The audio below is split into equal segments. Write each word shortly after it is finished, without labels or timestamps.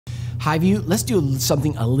Highview, let's do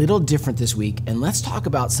something a little different this week, and let's talk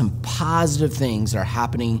about some positive things that are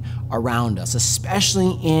happening around us,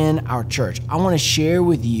 especially in our church. I want to share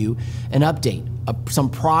with you an update of some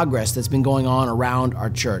progress that's been going on around our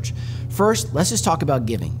church. First, let's just talk about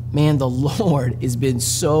giving. Man, the Lord has been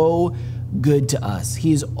so good to us.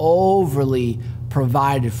 He's overly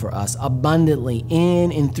provided for us abundantly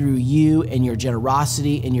in and through you and your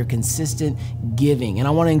generosity and your consistent giving. And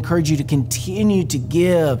I want to encourage you to continue to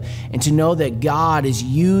give and to know that God is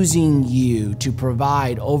using you to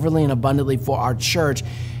provide overly and abundantly for our church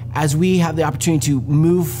as we have the opportunity to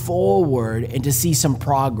move forward and to see some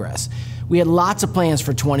progress. We had lots of plans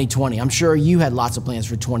for 2020. I'm sure you had lots of plans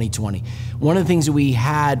for 2020. One of the things that we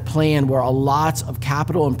had planned were lots of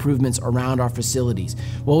capital improvements around our facilities.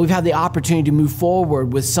 Well, we've had the opportunity to move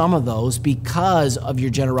forward with some of those because of your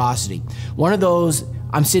generosity. One of those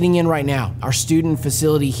I'm sitting in right now, our student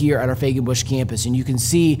facility here at our Fagenbush campus, and you can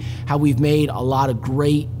see how we've made a lot of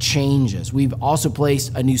great changes. We've also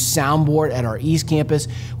placed a new soundboard at our East campus.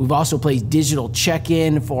 We've also placed digital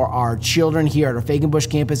check-in for our children here at our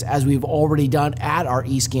Fagenbush campus, as we've already done at our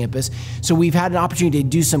East campus. So we've had an opportunity to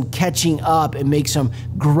do some catching up and make some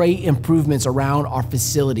great improvements around our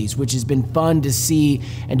facilities, which has been fun to see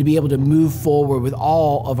and to be able to move forward with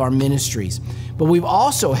all of our ministries. But we've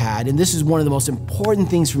also had, and this is one of the most important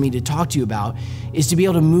things for me to talk to you about, is to be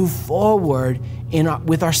able to move forward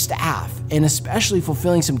with our staff, and especially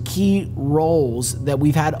fulfilling some key roles that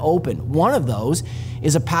we've had open. One of those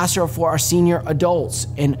is a pastor for our senior adults,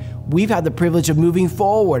 and we've had the privilege of moving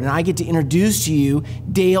forward, and I get to introduce to you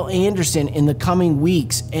Dale Anderson in the coming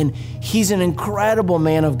weeks, and he's an incredible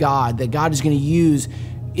man of God that God is going to use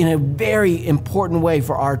in a very important way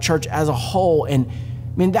for our church as a whole. And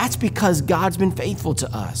I mean, that's because God's been faithful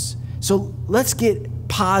to us. So let's get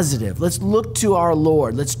positive. Let's look to our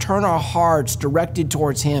Lord. Let's turn our hearts directed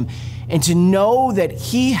towards Him, and to know that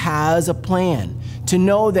He has a plan, to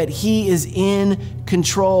know that He is in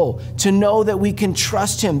control, to know that we can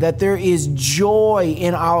trust Him, that there is joy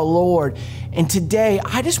in our Lord. And today,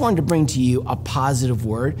 I just wanted to bring to you a positive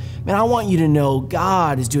word. Man, I want you to know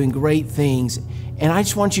God is doing great things, and I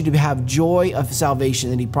just want you to have joy of salvation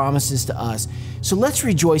that He promises to us. So let's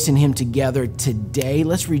rejoice in Him together today.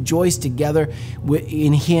 Let's rejoice together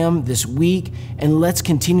in Him this week, and let's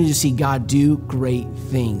continue to see God do great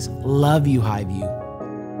things. Love you, Highview.